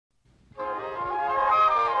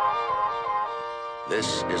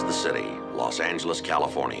This is the city, Los Angeles,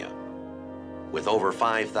 California. With over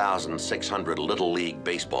 5,600 Little League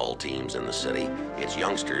baseball teams in the city, its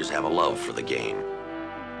youngsters have a love for the game.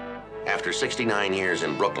 After 69 years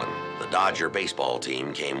in Brooklyn, the Dodger baseball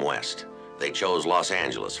team came west. They chose Los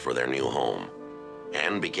Angeles for their new home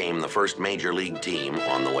and became the first major league team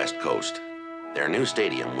on the West Coast. Their new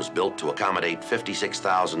stadium was built to accommodate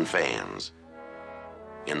 56,000 fans.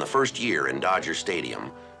 In the first year in Dodger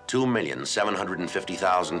Stadium,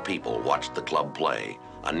 2,750,000 people watched the club play,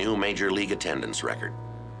 a new major league attendance record.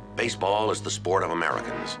 Baseball is the sport of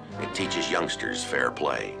Americans. It teaches youngsters fair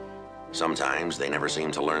play. Sometimes they never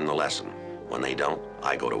seem to learn the lesson. When they don't,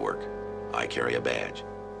 I go to work. I carry a badge.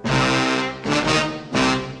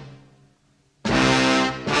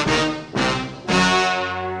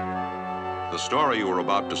 The story you are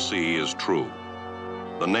about to see is true.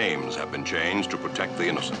 The names have been changed to protect the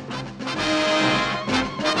innocent.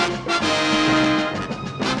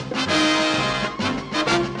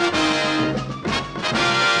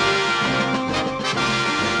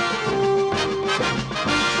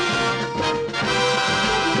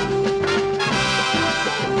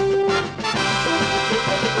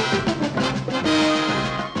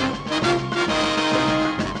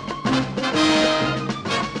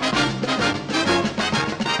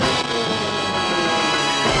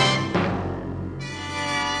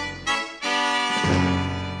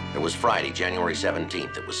 Friday, January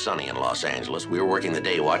 17th. It was sunny in Los Angeles. We were working the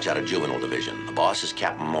day watch out of Juvenile Division. The boss is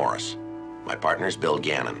Captain Morris. My partner's Bill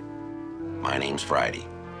Gannon. My name's Friday.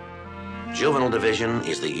 Juvenile Division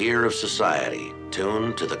is the ear of society,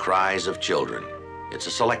 tuned to the cries of children. It's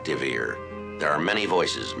a selective ear. There are many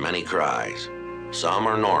voices, many cries. Some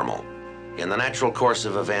are normal. In the natural course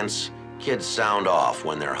of events, kids sound off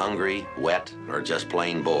when they're hungry, wet, or just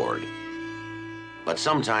plain bored. But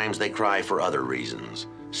sometimes they cry for other reasons.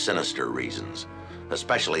 Sinister reasons,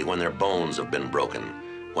 especially when their bones have been broken,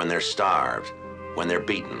 when they're starved, when they're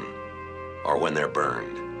beaten, or when they're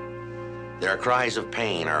burned. Their cries of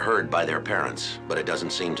pain are heard by their parents, but it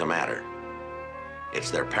doesn't seem to matter. It's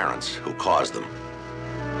their parents who cause them.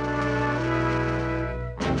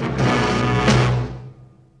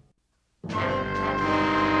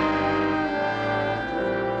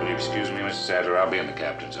 Will you excuse me, Mrs. Adler? I'll be in the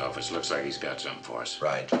captain's office. Looks like he's got something for us.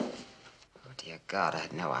 Right. Dear God, I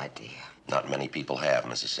had no idea. Not many people have,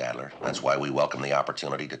 Mrs. Sadler. That's why we welcome the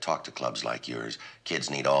opportunity to talk to clubs like yours.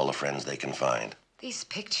 Kids need all the friends they can find. These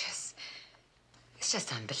pictures, it's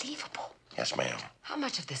just unbelievable. Yes, ma'am. How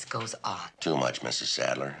much of this goes on? Too much, Mrs.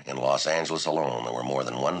 Sadler. In Los Angeles alone, there were more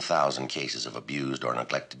than 1,000 cases of abused or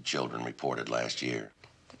neglected children reported last year.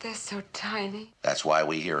 But they're so tiny. That's why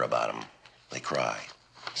we hear about them. They cry.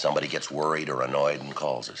 Somebody gets worried or annoyed and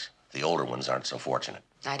calls us. The older ones aren't so fortunate.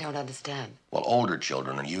 I don't understand. Well, older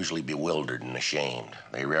children are usually bewildered and ashamed.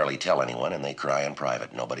 They rarely tell anyone, and they cry in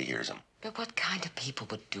private. Nobody hears them. But what kind of people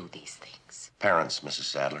would do these things? Parents, Mrs.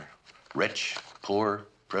 Sadler. Rich, poor,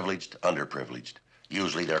 privileged, underprivileged.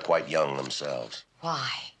 Usually they're quite young themselves.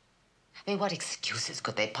 Why? I mean, what excuses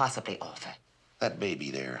could they possibly offer? That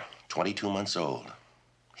baby there, 22 months old.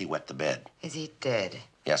 He wet the bed. Is he dead?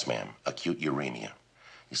 Yes, ma'am. Acute uremia.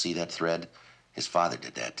 You see that thread? His father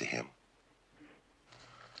did that to him.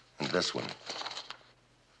 And this one,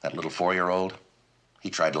 that little 4-year-old,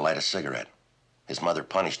 he tried to light a cigarette. His mother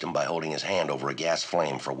punished him by holding his hand over a gas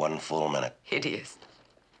flame for 1 full minute. Hideous.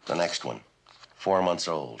 The next one, 4 months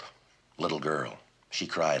old, little girl. She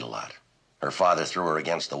cried a lot. Her father threw her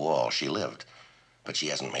against the wall. She lived, but she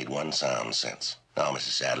hasn't made one sound since. Now,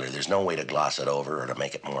 Mrs. Sadler, there's no way to gloss it over or to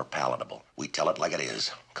make it more palatable. We tell it like it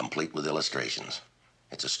is, complete with illustrations.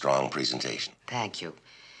 It's a strong presentation. Thank you.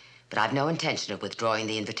 But I've no intention of withdrawing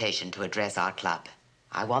the invitation to address our club.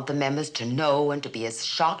 I want the members to know and to be as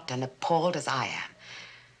shocked and appalled as I am.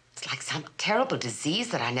 It's like some terrible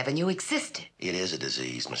disease that I never knew existed. It is a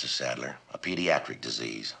disease, Mrs. Sadler, a pediatric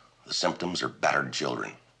disease. The symptoms are battered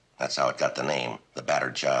children. That's how it got the name, the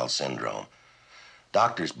battered child syndrome.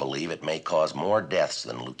 Doctors believe it may cause more deaths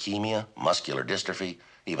than leukemia, muscular dystrophy,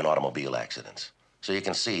 even automobile accidents. So you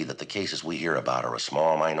can see that the cases we hear about are a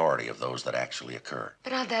small minority of those that actually occur.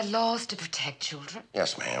 But are there laws to protect children?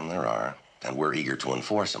 Yes, ma'am, there are. And we're eager to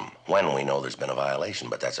enforce them when we know there's been a violation,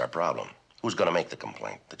 but that's our problem. Who's going to make the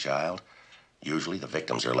complaint? The child? Usually the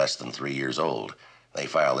victims are less than 3 years old. They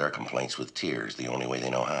file their complaints with tears, the only way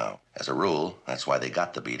they know how. As a rule, that's why they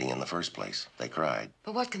got the beating in the first place. They cried.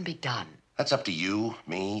 But what can be done? That's up to you,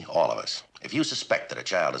 me, all of us. If you suspect that a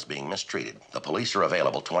child is being mistreated, the police are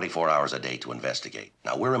available 24 hours a day to investigate.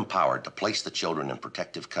 Now, we're empowered to place the children in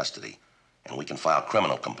protective custody, and we can file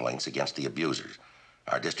criminal complaints against the abusers.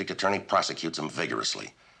 Our district attorney prosecutes them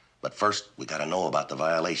vigorously. But first, we gotta know about the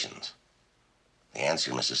violations. The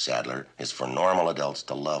answer, Mrs. Sadler, is for normal adults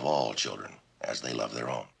to love all children as they love their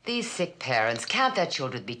own. These sick parents, can't their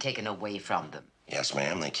children be taken away from them? Yes,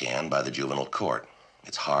 ma'am, they can by the juvenile court.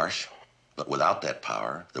 It's harsh, but without that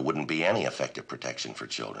power, there wouldn't be any effective protection for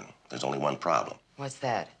children. There's only one problem. What's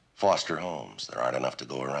that? Foster homes. There aren't enough to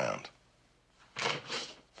go around.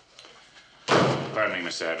 Pardon me,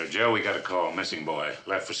 Miss Sadler. Joe, we got a call. Missing boy.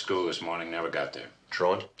 Left for school this morning, never got there.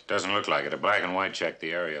 Truant? Doesn't look like it. A black and white checked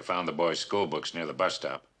the area. Found the boy's school books near the bus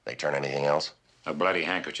stop. They turn anything else? A bloody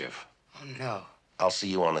handkerchief. Oh, no. I'll see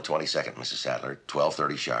you on the 22nd, Mrs. Sadler,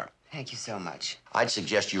 12:30 sharp. Thank you so much. I'd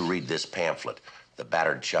suggest you read this pamphlet, The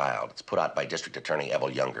Battered Child. It's put out by District Attorney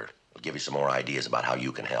Evel Younger. It'll give you some more ideas about how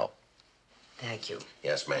you can help. Thank you.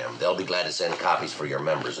 Yes, ma'am. They'll be glad to send copies for your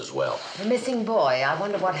members as well. The missing boy, I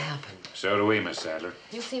wonder what happened. So do we, Miss Sadler.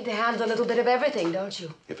 You seem to handle a little bit of everything, don't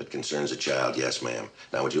you? If it concerns a child, yes, ma'am.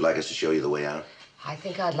 Now, would you like us to show you the way out? I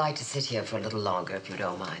think I'd like to sit here for a little longer, if you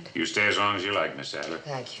don't mind. You stay as long as you like, Miss Sadler.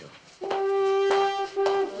 Thank you.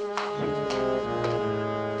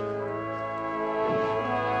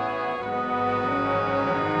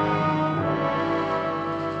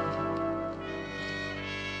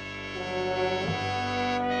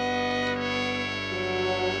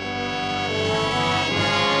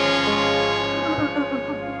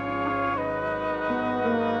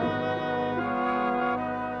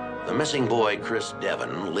 The missing boy, Chris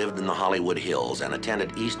Devon, lived in the Hollywood Hills and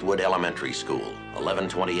attended Eastwood Elementary School.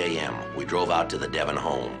 11:20 a.m., we drove out to the Devon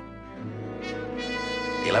home.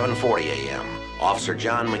 11:40 a.m., Officer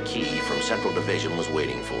John McKee from Central Division was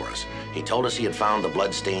waiting for us. He told us he had found the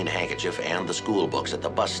blood-stained handkerchief and the school books at the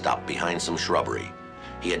bus stop behind some shrubbery.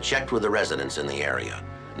 He had checked with the residents in the area.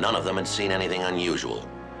 None of them had seen anything unusual.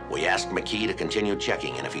 We asked McKee to continue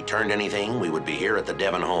checking, and if he turned anything, we would be here at the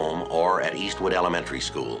Devon home or at Eastwood Elementary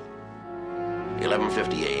School.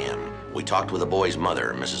 11:50 a.m. We talked with the boy's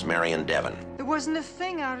mother, Mrs. Marion Devon. There wasn't a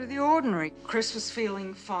thing out of the ordinary. Chris was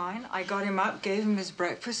feeling fine. I got him up, gave him his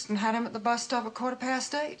breakfast, and had him at the bus stop at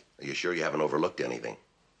 8:15. Are you sure you haven't overlooked anything?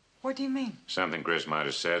 What do you mean? Something Chris might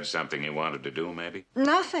have said, something he wanted to do, maybe?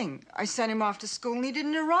 Nothing. I sent him off to school and he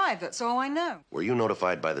didn't arrive. That's all I know. Were you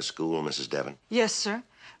notified by the school, Mrs. Devon? Yes, sir.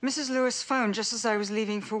 Mrs. Lewis phoned just as I was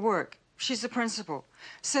leaving for work. She's the principal.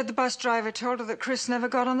 Said the bus driver told her that Chris never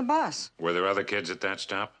got on the bus. Were there other kids at that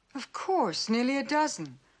stop? Of course, nearly a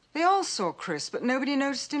dozen. They all saw Chris, but nobody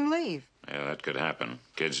noticed him leave. Yeah, that could happen.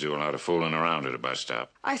 Kids do a lot of fooling around at a bus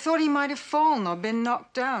stop. I thought he might have fallen or been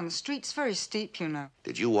knocked down. The street's very steep, you know.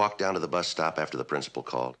 Did you walk down to the bus stop after the principal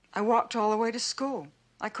called? I walked all the way to school.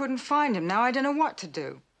 I couldn't find him. Now I don't know what to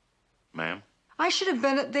do. Ma'am? I should have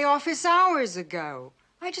been at the office hours ago.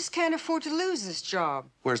 I just can't afford to lose this job.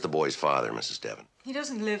 Where's the boy's father, Mrs. Devon? He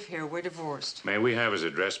doesn't live here. We're divorced. May we have his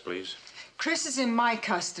address, please? Chris is in my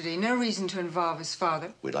custody. No reason to involve his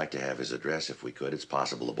father. We'd like to have his address if we could. It's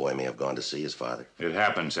possible the boy may have gone to see his father. It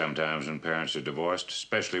happens sometimes when parents are divorced,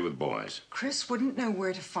 especially with boys. Chris wouldn't know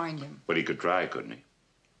where to find him. But he could try, couldn't he?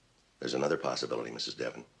 There's another possibility, Mrs.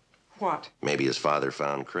 Devon. What? Maybe his father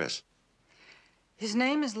found Chris. His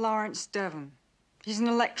name is Lawrence Devon. He's an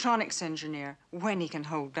electronics engineer, when he can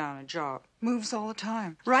hold down a job. Moves all the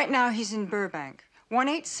time. Right now, he's in Burbank.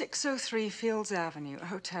 18603 Fields Avenue, a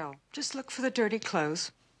hotel. Just look for the dirty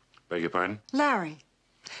clothes. Beg your pardon? Larry.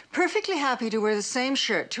 Perfectly happy to wear the same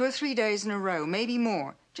shirt 2 or 3 days in a row, maybe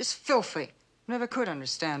more. Just filthy. Never could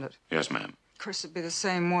understand it. Yes, ma'am. Chris would be the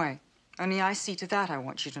same way. Only I see to that, I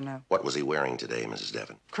want you to know. What was he wearing today, Mrs.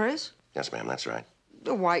 Devon? Chris? Yes, ma'am, that's right.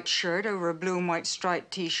 A white shirt over a blue and white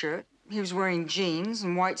striped T-shirt. He was wearing jeans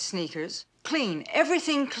and white sneakers. Clean,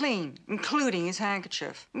 everything clean, including his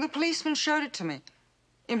handkerchief. The policeman showed it to me.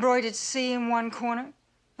 Embroidered C in one corner.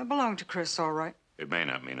 It belonged to Chris, all right. It may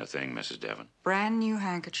not mean a thing, Mrs. Devon. Brand new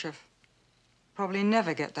handkerchief. Probably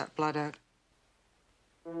never get that blood out.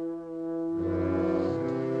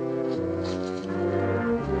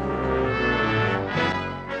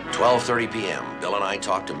 12:30 p.m., Bill and I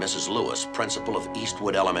talked to Mrs. Lewis, principal of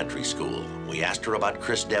Eastwood Elementary School. We asked her about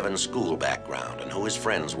Chris Devon's school background and who his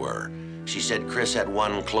friends were. She said Chris had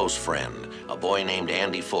one close friend, a boy named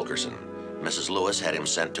Andy Fulkerson. Mrs. Lewis had him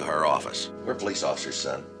sent to her office. We're police officers,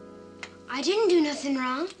 son. I didn't do nothing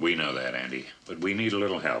wrong. We know that, Andy. But we need a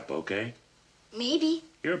little help, okay? Maybe.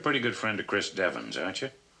 You're a pretty good friend of Chris Devon's, aren't you?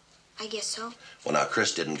 I guess so. Well, now,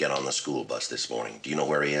 Chris didn't get on the school bus this morning. Do you know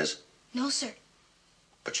where he is? No, sir.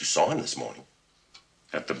 But you saw him this morning.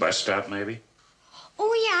 At the bus stop, maybe?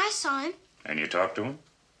 Oh, yeah, I saw him. And you talked to him?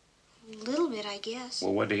 A little bit, I guess.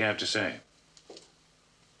 Well, what did he have to say?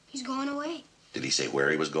 He's going away. Did he say where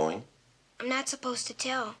he was going? I'm not supposed to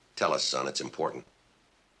tell. Tell us, son. It's important.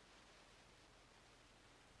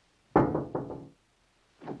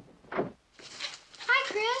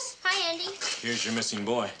 Here's your missing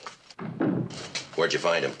boy. Where'd you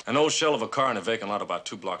find him? An old shell of a car in a vacant lot about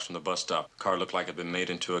 2 blocks from the bus stop. The car looked like it had been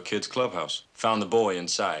made into a kid's clubhouse. Found the boy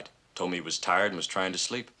inside. Told me he was tired and was trying to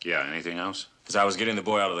sleep. Yeah, anything else? As I was getting the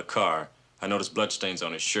boy out of the car, I noticed bloodstains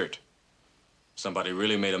on his shirt. Somebody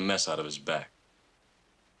really made a mess out of his back.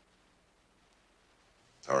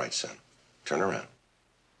 All right, son. Turn around.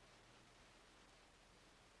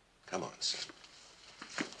 Come on, son.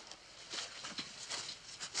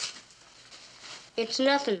 It's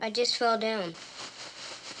nothing. I just fell down.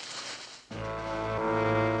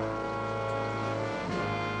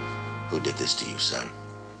 Who did this to you, son?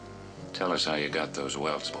 Tell us how you got those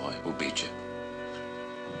welts, boy. Who beat you?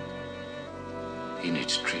 He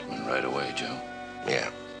needs treatment right away, Joe.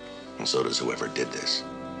 Yeah, and so does whoever did this.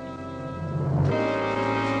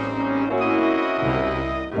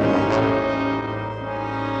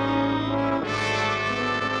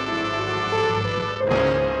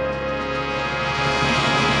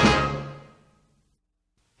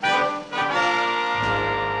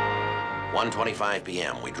 At 1:25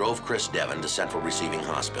 p.m., we drove Chris Devon to Central Receiving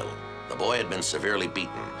Hospital. The boy had been severely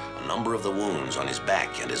beaten. A number of the wounds on his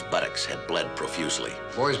back and his buttocks had bled profusely.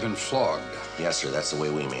 Boy's been flogged. Yes, sir, that's the way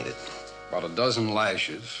we made it. About a dozen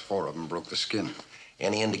lashes. 4 of them broke the skin.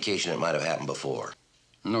 Any indication it might have happened before?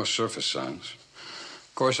 No surface signs.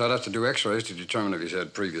 Of course, I'd have to do x-rays to determine if he's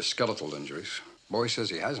had previous skeletal injuries. Boy says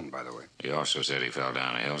he hasn't, by the way. He also said he fell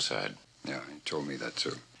down a hillside. Yeah, he told me that,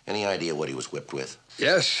 too. Any idea what he was whipped with?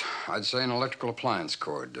 Yes, I'd say an electrical appliance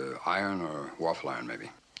cord. Iron or waffle iron, maybe.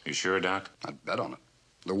 You sure, Doc? I'd bet on it.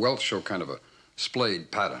 The welts show kind of a splayed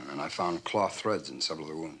pattern, and I found cloth threads in several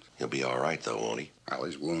of the wounds. He'll be all right, though, won't he? Well,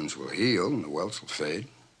 his wounds will heal, and the welts will fade.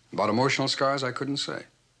 About emotional scars, I couldn't say.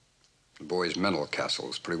 The boy's mental castle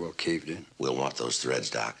is pretty well caved in. We'll want those threads,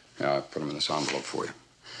 Doc. Yeah, I put them in this envelope for you.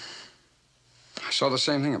 I saw the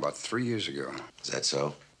same thing about 3 years ago. Is that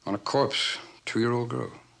so? On a corpse, 2-year-old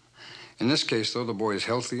girl. In this case, though, the boy is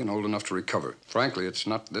healthy and old enough to recover. Frankly, it's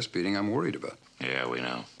not this beating I'm worried about. Yeah, we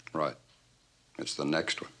know. Right. It's the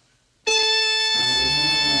next one.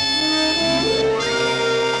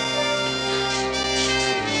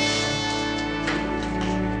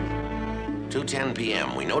 2:10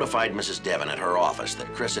 p.m., we notified Mrs. Devon at her office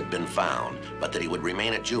that Chris had been found, but that he would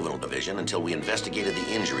remain at Juvenile Division until we investigated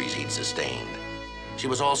the injuries he'd sustained. She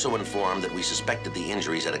was also informed that we suspected the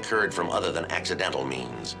injuries had occurred from other than accidental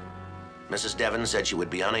means. Mrs. Devon said she would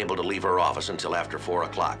be unable to leave her office until after 4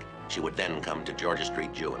 o'clock. She would then come to Georgia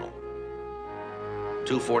Street Juvenile.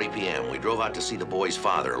 2:40 p.m., we drove out to see the boy's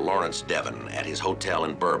father, Lawrence Devon, at his hotel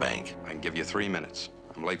in Burbank. I can give you 3 minutes.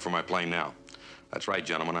 I'm late for my plane now. That's right,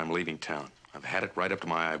 gentlemen, I'm leaving town. I've had it right up to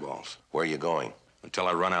my eyeballs. Where are you going? Until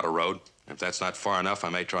I run out of road. If that's not far enough, I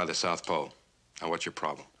may try the South Pole. Now, what's your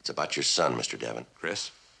problem? It's about your son, Mr. Devon.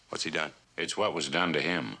 Chris? What's he done? It's what was done to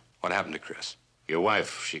him. What happened to Chris? Your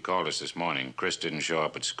wife, she called us this morning. Chris didn't show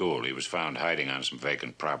up at school. He was found hiding on some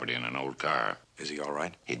vacant property in an old car. Is he all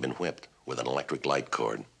right? He'd been whipped with an electric light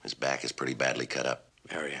cord. His back is pretty badly cut up.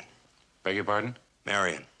 Marion. Beg your pardon?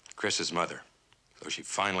 Marion, Chris's mother. So she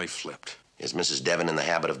finally flipped. Is Mrs. Devon in the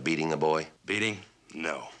habit of beating the boy? Beating?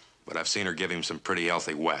 No. But I've seen her give him some pretty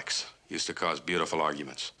healthy whacks. Used to cause beautiful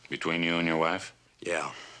arguments. Between you and your wife?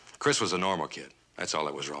 Yeah. Chris was a normal kid. That's all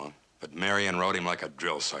that was wrong. But Marion rode him like a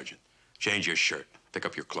drill sergeant. Change your shirt, pick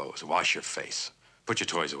up your clothes, wash your face. Put your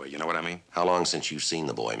toys away, you know what I mean? How long since you've seen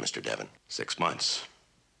the boy, Mr. Devon? 6 months.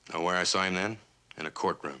 Know where I saw him then? In a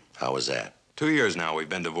courtroom. How was that? 2 years now we've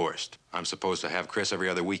been divorced. I'm supposed to have Chris every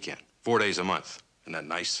other weekend. 4 days a month. Isn't that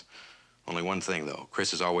nice? Only one thing, though.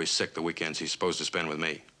 Chris is always sick the weekends he's supposed to spend with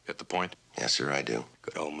me. Get the point? Yes, sir, I do.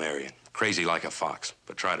 Good old Marion. Crazy like a fox,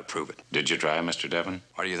 but try to prove it. Did you try, Mr. Devon?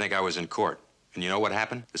 Why do you think I was in court? And you know what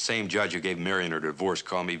happened? The same judge who gave Marion her divorce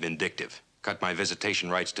called me vindictive. Cut my visitation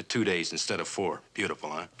rights to 2 days instead of 4. Beautiful,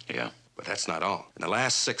 huh? Yeah. But that's not all. In the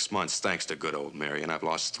last 6 months, thanks to good old Marion, I've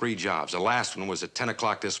lost 3 jobs. The last one was at 10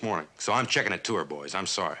 o'clock this morning. So I'm checking it to her, boys. I'm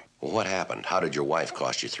sorry. Well, what happened? How did your wife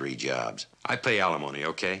cost you 3 jobs? I pay alimony,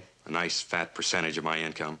 okay? A nice, fat percentage of my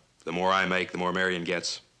income. The more I make, the more Marion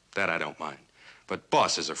gets. That I don't mind. But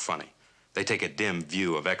bosses are funny. They take a dim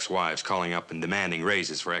view of ex-wives calling up and demanding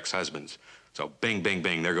raises for ex-husbands. So bing, bing,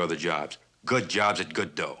 bing, there go the jobs. Good jobs at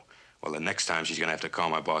good dough. Well, the next time she's gonna have to call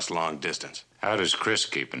my boss long distance. How does Chris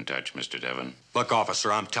keep in touch, Mr. Devon? Look,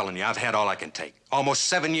 officer, I'm telling you, I've had all I can take. Almost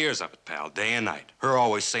 7 years of it, pal, day and night. Her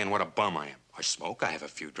always saying what a bum I am. I smoke, I have a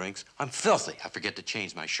few drinks. I'm filthy. I forget to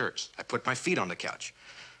change my shirts. I put my feet on the couch.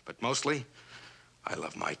 But mostly, I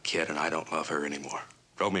love my kid and I don't love her anymore.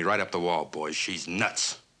 Drove me right up the wall, boys. She's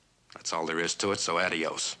nuts. That's all there is to it, so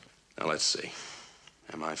adios. Now, let's see.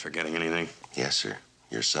 Am I forgetting anything? Yes, sir.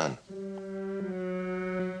 Your son.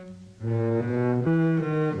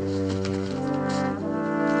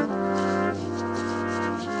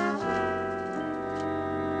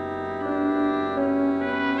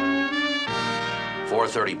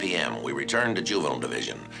 "4:30 p.m. We returned to Juvenile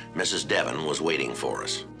Division. Mrs. Devon was waiting for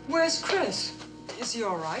us. Where's Chris? Is he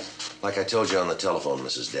all right? Like I told you on the telephone,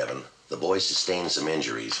 Mrs. Devon, the boy sustained some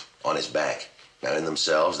injuries on his back. Now, in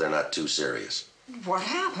themselves, they're not too serious. What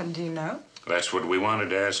happened, do you know? That's what we wanted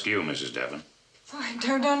to ask you, Mrs. Devon. I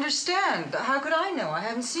don't understand. How could I know? I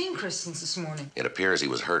haven't seen Chris since this morning. It appears he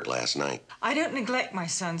was hurt last night. I don't neglect my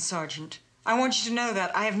son, Sergeant. I want you to know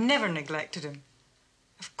that. I have never neglected him.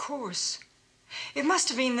 Of course. It must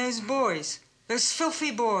have been those boys. Those filthy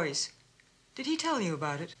boys. Did he tell you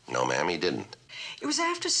about it? No, ma'am, he didn't. It was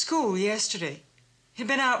after school yesterday. He'd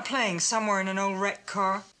been out playing somewhere in an old wrecked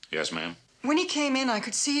car. Yes, ma'am. When he came in, I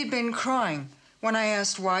could see he'd been crying. When I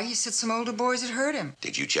asked why, he said some older boys had hurt him.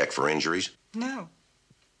 Did you check for injuries? No.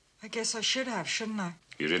 I guess I should have, shouldn't I?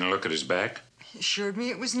 You didn't look at his back? He assured me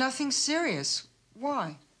it was nothing serious.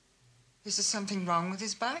 Why? Is there something wrong with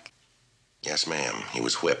his back? Yes, ma'am. He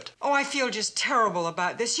was whipped. Oh, I feel just terrible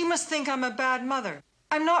about this. You must think I'm a bad mother.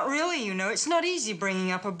 I'm not really, you know. It's not easy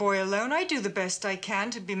bringing up a boy alone. I do the best I can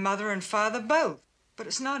to be mother and father both. But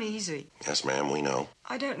it's not easy. Yes, ma'am, we know.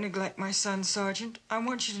 I don't neglect my son, Sergeant. I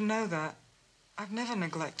want you to know that. I've never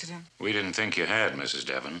neglected him. We didn't think you had, Mrs.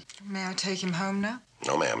 Devon. May I take him home now?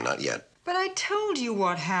 No, ma'am, not yet. But I told you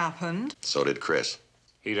what happened. So did Chris.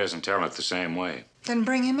 He doesn't tell it the same way. Then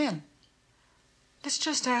bring him in. Let's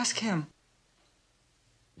just ask him.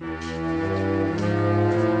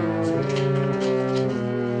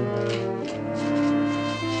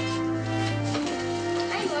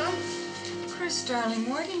 Hi, Mom. Chris, darling,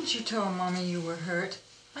 why didn't you tell Mommy you were hurt?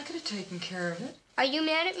 I could have taken care of it. Are you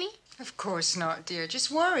mad at me? Of course not, dear. Just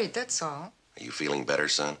worried, that's all. Are you feeling better,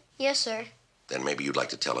 son? Yes, sir. Then maybe you'd like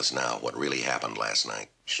to tell us now what really happened last night.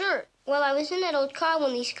 Sure. Well, I was in that old car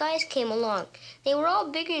when these guys came along. They were all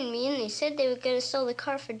bigger than me, and they said they were going to sell the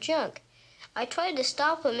car for junk. I tried to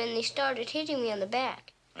stop them, and they started hitting me on the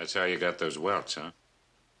back. That's how you got those welts, huh?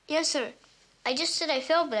 Yes, sir. I just said I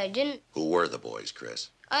fell, but I didn't. Who were the boys, Chris?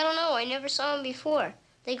 I don't know. I never saw them before.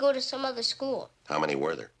 They go to some other school. How many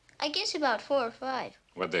were there? I guess about 4 or 5.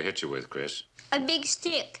 What'd they hit you with, Chris? A big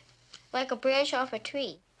stick, like a branch off a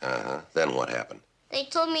tree. Uh-huh. Then what happened? They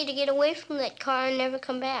told me to get away from that car and never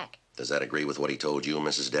come back. Does that agree with what he told you,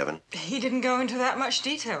 Mrs. Devon? He didn't go into that much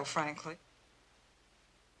detail, frankly.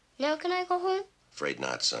 Now can I go home? Afraid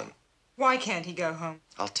not, son. Why can't he go home?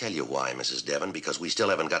 I'll tell you why, Mrs. Devon, because we still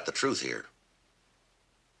haven't got the truth here.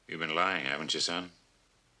 You've been lying, haven't you, son?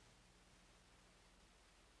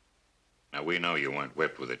 Now, we know you weren't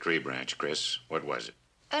whipped with a tree branch, Chris. What was it?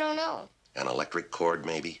 I don't know. An electric cord,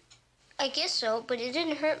 maybe? I guess so, but it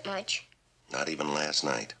didn't hurt much. Not even last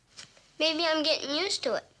night. Maybe I'm getting used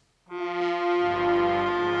to it.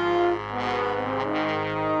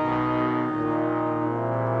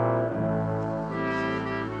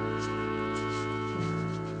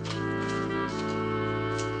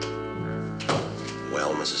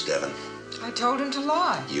 Well, Mrs. Devon, I told him to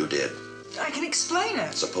lie. you did. I can explain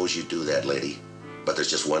it. Suppose you do that, lady. But there's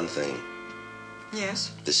just one thing.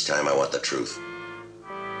 Yes? This time I want the truth.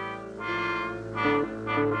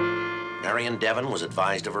 Marion Devon was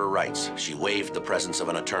advised of her rights. She waived the presence of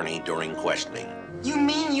an attorney during questioning. You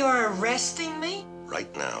mean you're arresting me?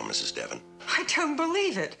 Right now, Mrs. Devon. I don't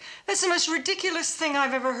believe it. That's the most ridiculous thing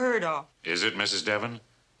I've ever heard of. Is it, Mrs. Devon?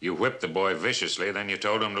 You whipped the boy viciously, then you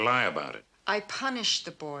told him to lie about it. I punished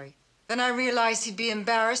the boy. Then I realized he'd be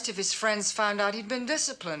embarrassed if his friends found out he'd been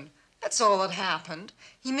disciplined. That's all that happened.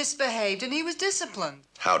 He misbehaved and he was disciplined.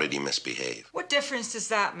 How did he misbehave? What difference does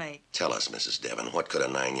that make? Tell us, Mrs. Devon, what could a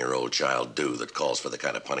 9-year-old child do that calls for the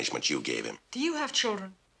kind of punishment you gave him? Do you have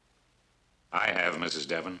children? I have, Mrs.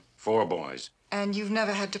 Devon. 4 boys. And you've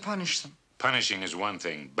never had to punish them? Punishing is one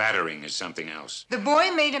thing. Battering is something else. The boy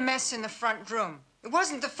made a mess in the front room. It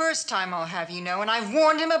wasn't the first time, I'll have you know, and I've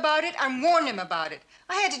warned him about it and warned him about it.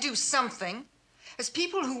 I had to do something. As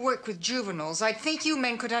people who work with juveniles, I'd think you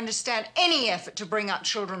men could understand any effort to bring up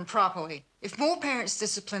children properly. If more parents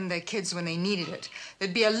disciplined their kids when they needed it,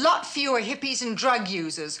 there'd be a lot fewer hippies and drug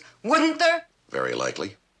users, wouldn't there? Very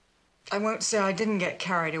likely. I won't say I didn't get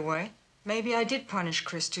carried away. Maybe I did punish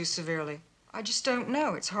Chris too severely. I just don't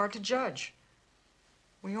know. It's hard to judge.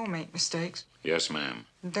 We all make mistakes. Yes, ma'am.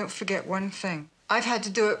 And don't forget one thing. I've had to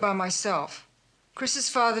do it by myself. Chris's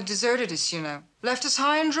father deserted us, you know. Left us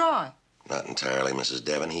high and dry. Not entirely, Mrs.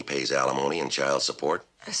 Devon. He pays alimony and child support.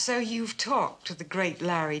 So you've talked to the great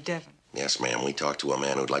Larry Devon? Yes, ma'am. We talked to a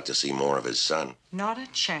man who'd like to see more of his son. Not a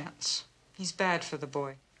chance. He's bad for the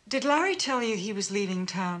boy. Did Larry tell you he was leaving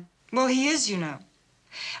town? Well, he is, you know.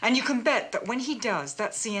 And you can bet that when he does,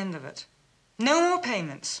 that's the end of it. No more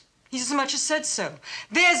payments. He's as much as said so.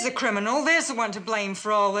 There's the criminal. There's the one to blame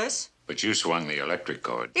for all this. But you swung the electric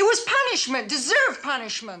cord. It was punishment. Deserved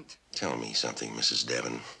punishment. Tell me something, Mrs.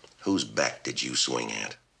 Devon. Whose back did you swing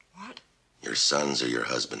at? What? Your son's or your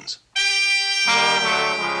husband's?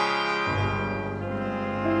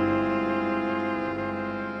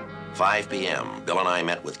 5 p.m. Bill and I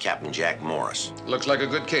met with Captain Jack Morris. Looks like a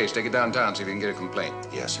good case. Take it downtown, see if you can get a complaint.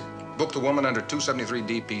 Yes, sir. Book the woman under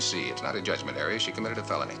 273 DPC. It's not a judgment area. She committed a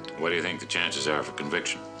felony. What do you think the chances are for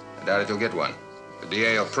conviction? I doubt if you'll get one. The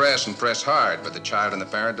DA will press and press hard, but the child and the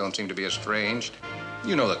parent don't seem to be estranged.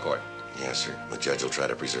 You know the court. Yes, sir. The judge will try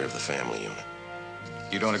to preserve the family unit.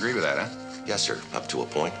 You don't agree with that, huh? Yes, sir. Up to a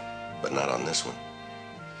point, but not on this one.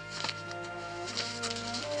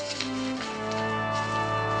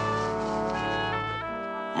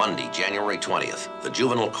 Monday, January 20th, the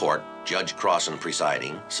juvenile court, Judge Crossan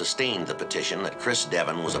presiding, sustained the petition that Chris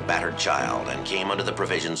Devon was a battered child and came under the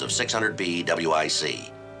provisions of 600B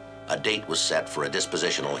WIC. A date was set for a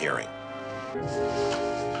dispositional hearing.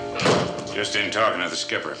 Just in talking to the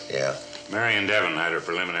skipper. Yeah? Marion Devon had her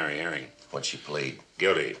preliminary hearing. What'd she plead?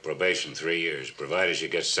 Guilty, probation 3 years, provided she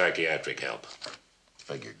gets psychiatric help.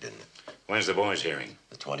 Figured, didn't it? When's the boys' hearing?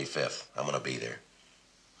 The 25th. I'm gonna be there.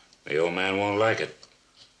 The old man won't like it.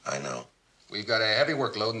 I know. We've got a heavy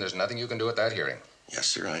workload, and there's nothing you can do at that hearing. Yes,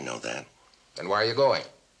 sir, I know that. Then why are you going?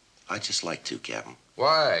 I'd just like to, Captain.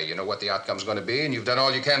 Why? You know what the outcome's going to be, and you've done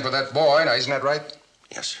all you can for that boy. Now, isn't that right?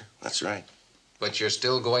 Yes, sir, that's right. But you're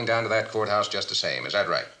still going down to that courthouse just the same. Is that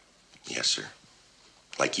right? Yes, sir.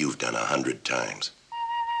 Like you've done 100 times.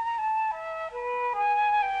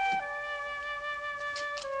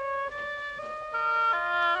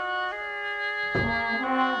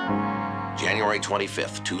 January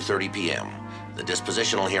 25th, 2:30 p.m. The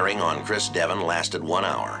dispositional hearing on Chris Devon lasted 1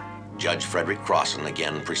 hour. Judge Frederick Crossan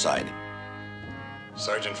again presided.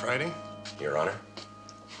 Sergeant Friday? Your Honor?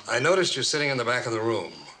 I noticed you're sitting in the back of the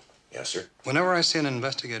room. Yes, sir. Whenever I see an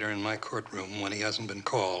investigator in my courtroom when he hasn't been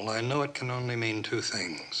called, I know it can only mean two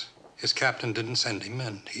things. His captain didn't send him,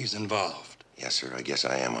 and he's involved. Yes, sir, I guess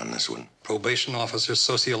I am on this one. Probation officer's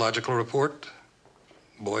sociological report.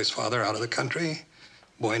 Boy's father out of the country.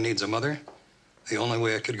 Boy needs a mother. The only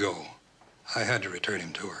way it could go. I had to return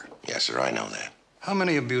him to her. Yes, sir, I know that. How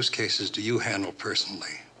many abuse cases do you handle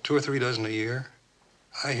personally? 2 or 3 dozen a year?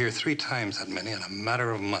 I hear 3 times that many in a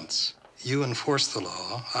matter of months. You enforce the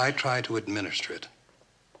law. I try to administer it.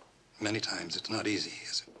 Many times it's not easy,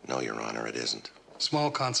 is it? No, Your Honor, it isn't.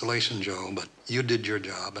 Small consolation, Joe, but you did your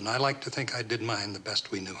job, and I like to think I did mine the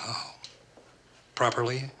best we knew how.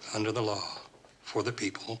 Properly, under the law, for the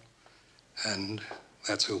people, and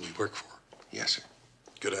that's who we work for. Yes, sir.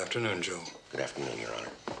 Good afternoon, Joe. Good afternoon, Your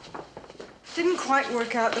Honor. Didn't quite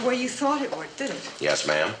work out the way you thought it would, did it? Yes,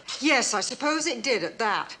 ma'am? Yes, I suppose it did at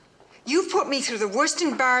that. You've put me through the worst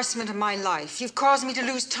embarrassment of my life. You've caused me to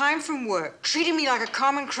lose time from work, treated me like a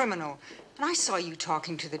common criminal. And I saw you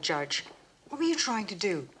talking to the judge. What were you trying to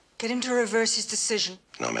do? Get him to reverse his decision?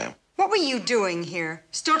 No, ma'am. What were you doing here?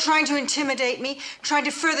 Still trying to intimidate me? Trying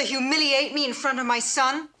to further humiliate me in front of my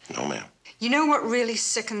son? No, ma'am. You know what really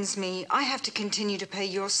sickens me? I have to continue to pay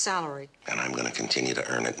your salary. And I'm going to continue to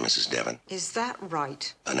earn it, Mrs. Devon. Is that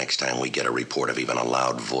right? The next time we get a report of even a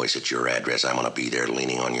loud voice at your address, I'm going to be there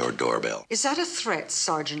leaning on your doorbell. Is that a threat,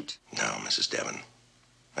 Sergeant? No, Mrs. Devon.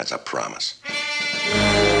 That's a promise.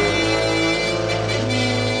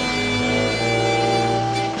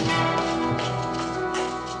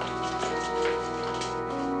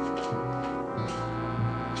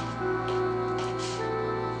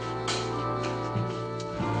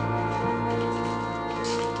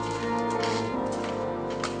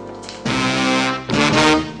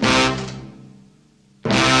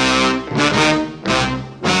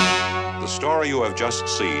 The story you have just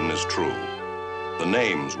seen is true. The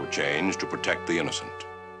names were changed to protect the innocent.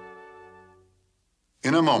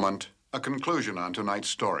 In a moment, a conclusion on tonight's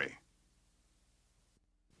story.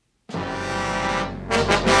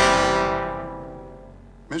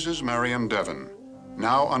 Mrs. Marion Devon,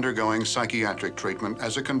 now undergoing psychiatric treatment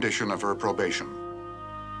as a condition of her probation.